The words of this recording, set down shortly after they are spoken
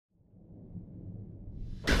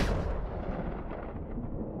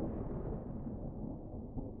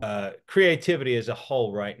creativity as a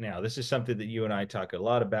whole right now. This is something that you and I talk a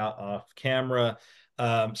lot about off camera.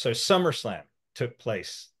 So SummerSlam took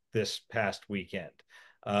place this past weekend.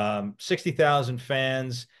 60,000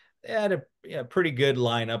 fans. They had a pretty good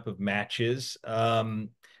lineup of matches.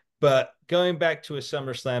 But going back to a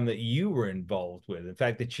SummerSlam that you were involved with, in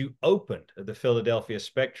fact, that you opened at the Philadelphia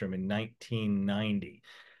Spectrum in 1990,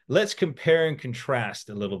 let's compare and contrast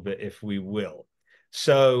a little bit, if we will.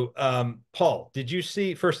 So, Paul,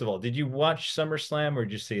 first of all, did you watch SummerSlam or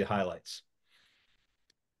did you see the highlights?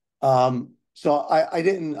 So I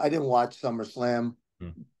didn't watch SummerSlam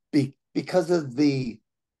because of the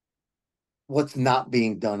what's not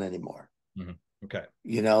being done anymore. Mm-hmm. Okay.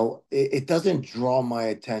 It doesn't draw my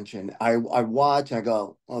attention. I watch, I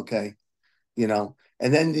go, okay, and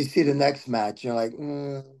then you see the next match, you're like,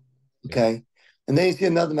 Yeah. okay. And then you see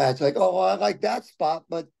another match, like, oh, I like that spot,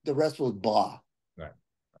 but the rest was blah. Right.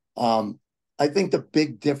 Um, I think the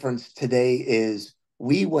big difference today is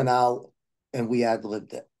we went out and we ad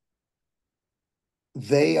libbed it.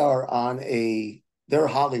 They are they're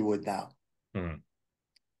Hollywood now. Mm-hmm.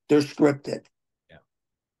 They're scripted. Yeah.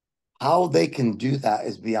 How they can do that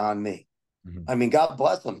is beyond me. Mm-hmm. I mean, God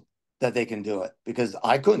bless them that they can do it because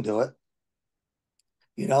I couldn't do it.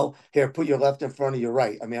 Here, put your left in front of your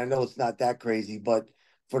right. I mean, I know it's not that crazy, but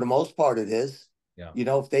for the most part, it is. Yeah.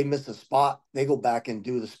 If they miss a spot, they go back and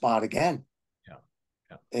do the spot again. Yeah.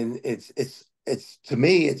 Yeah. And it's to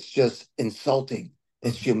me, it's just insulting.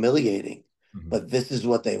 It's Mm-hmm. humiliating. Mm-hmm. But this is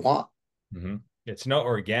what they want. Mm-hmm. It's not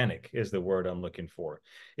organic, is the word I'm looking for.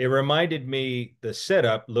 It reminded me, the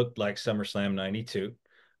setup looked like SummerSlam 92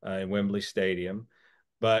 in Wembley Stadium,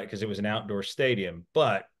 but because it was an outdoor stadium.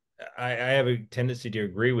 But I have a tendency to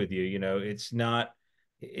agree with you. It's not,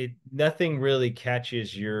 nothing really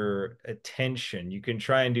catches your attention. You can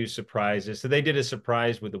try and do surprises. So they did a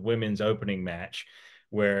surprise with the women's opening match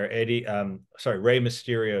where Rey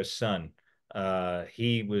Mysterio's son,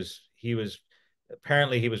 he was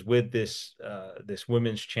apparently he was with this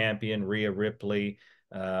women's champion, Rhea Ripley,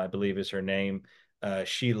 I believe is her name.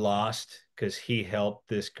 She lost because he helped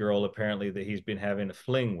this girl apparently that he's been having a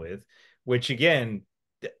fling with, which again,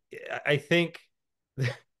 I think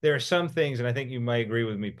there are some things, and I think you might agree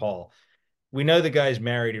with me, Paul. We know the guy's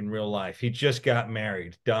married in real life. He just got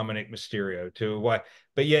married, Dominic Mysterio, to a wife,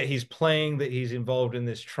 but yet he's playing that he's involved in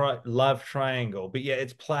this love triangle. But yet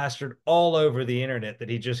it's plastered all over the internet that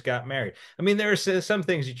he just got married. I mean, there are some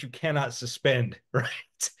things that you cannot suspend, right?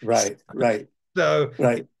 Right, right, So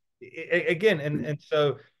right, again, and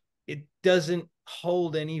so it doesn't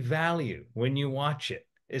hold any value when you watch it.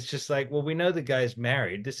 It's just like, well, we know the guy's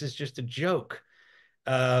married. This is just a joke.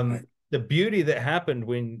 right. The beauty that happened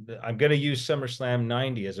when I'm going to use SummerSlam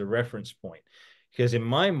 90 as a reference point, because in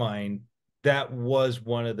my mind, that was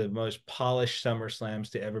one of the most polished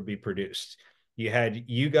SummerSlams to ever be produced. You had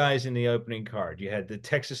you guys in the opening card. You had the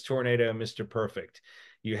Texas Tornado, Mr. Perfect.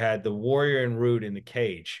 You had the Warrior and Rude in the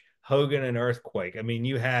cage, Hogan and Earthquake. I mean,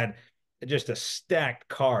 you had just a stacked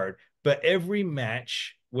card, but every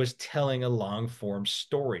match was telling a long form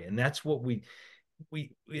story. And that's what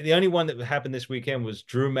the only one that happened this weekend was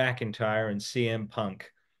Drew McIntyre and CM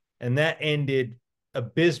Punk, and that ended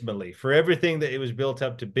abysmally for everything that it was built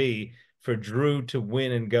up to be. For Drew to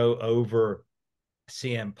win and go over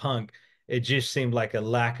CM Punk, it just seemed like a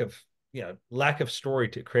lack of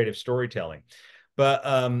creative storytelling. But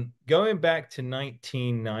going back to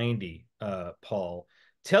 1990, Paul,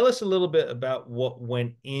 tell us a little bit about what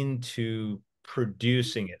went into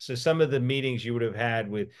producing it. So some of the meetings you would have had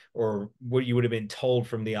with, or what you would have been told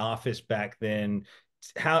from the office back then,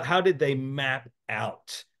 how did they map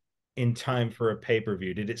out in time for a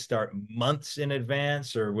pay-per-view? Did it start months in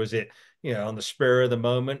advance, or was it, on the spur of the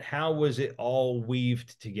moment? How was it all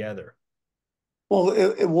weaved together? Well,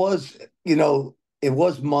 it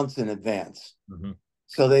was months in advance. Mm-hmm.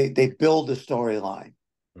 So they build a storyline,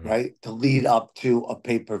 Mm-hmm. right, to lead up to a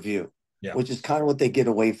pay-per-view, Yeah. which is kind of what they get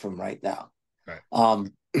away from right now. Right.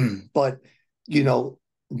 Um, but you know,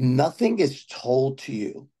 nothing is told to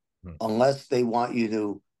you Mm-hmm. unless they want you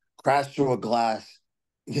to crash through a glass,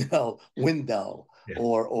 window, Yeah.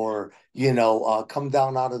 or come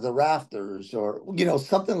down out of the rafters, or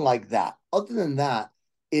something like that. Other than that,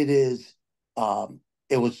 it is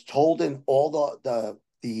it was told in all the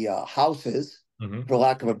houses, Mm-hmm. for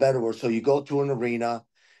lack of a better word. So you go to an arena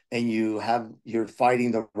and you're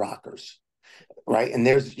fighting the Rockers, right? And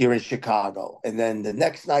you're in Chicago. And then the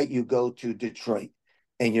next night you go to Detroit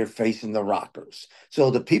and you're facing the Rockers.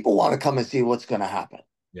 So the people want to come and see what's going to happen.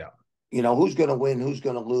 Yeah. Who's going to win, who's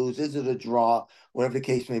going to lose, is it a draw, whatever the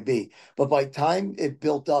case may be. But by the time it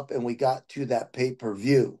built up and we got to that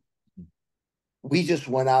pay-per-view, We just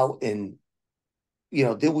went out and,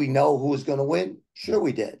 did we know who was going to win? Sure,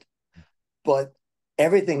 we did. But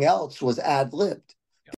everything else was ad libbed.